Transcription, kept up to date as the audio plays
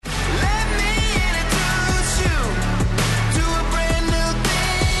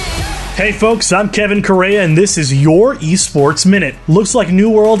Hey folks, I'm Kevin Correa and this is your Esports Minute. Looks like New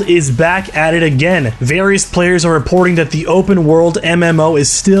World is back at it again. Various players are reporting that the open world MMO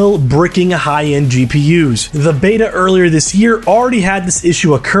is still bricking high-end GPUs. The beta earlier this year already had this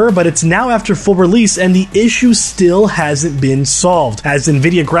issue occur, but it's now after full release and the issue still hasn't been solved, as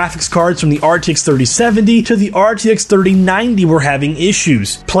NVIDIA graphics cards from the RTX 3070 to the RTX 3090 were having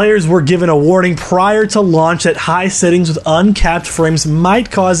issues. Players were given a warning prior to launch that high settings with uncapped frames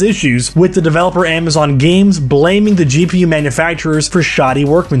might cause issues, with the developer Amazon Games blaming the GPU manufacturers for shoddy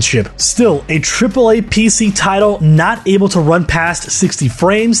workmanship. Still, a AAA PC title not able to run past 60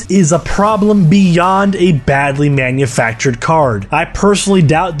 frames is a problem beyond a badly manufactured card. I personally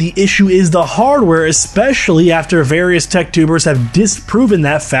doubt the issue is the hardware, especially after various tech tubers have disproven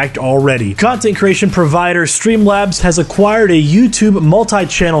that fact already. Content creation provider Streamlabs has acquired a YouTube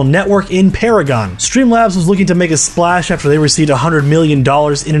multi-channel network in Paragon. Streamlabs was looking to make a splash after they received $100 million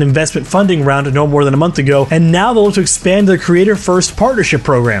in an investment funding round no more than a month ago, and now they'll look to expand their Creator First partnership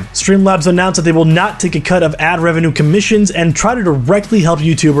program. Streamlabs announced that they will not take a cut of ad revenue commissions and try to directly help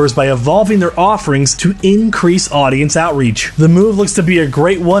YouTubers by evolving their offerings to increase audience outreach. The move looks to be a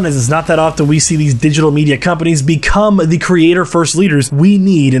great one, as it's not that often we see these digital media companies become the Creator First leaders we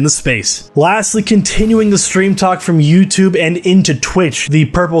need in the space. Lastly, continuing the stream talk from YouTube and into Twitch, the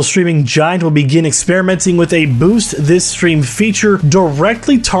purple streaming giant will begin experimenting with a Boost This Stream feature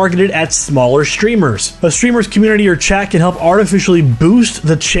directly targeted at smaller streamers. A streamer's community or chat can help artificially boost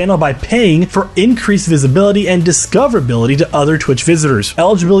the channel by paying for increased visibility and discoverability to other Twitch visitors.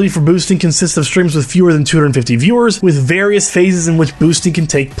 Eligibility for boosting consists of streams with fewer than 250 viewers, with various phases in which boosting can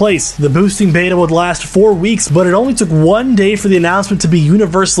take place. The boosting beta would last 4 weeks, but it only took 1 day for the announcement to be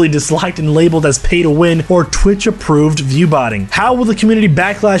universally disliked and labeled as pay to win or Twitch approved viewbotting. How will the community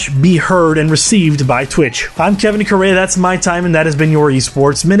backlash be heard and received by Twitch? I'm Kevin Correa, that's my time, and that has been your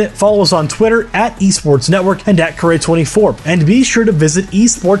Esports Minute. Follow us on Twitter at Esports Network and at Correa24. And be sure to visit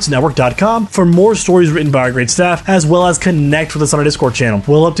esportsnetwork.com for more stories written by our great staff, as well as connect with us on our Discord channel.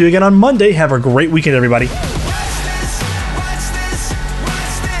 We'll update you again on Monday. Have a great weekend, everybody.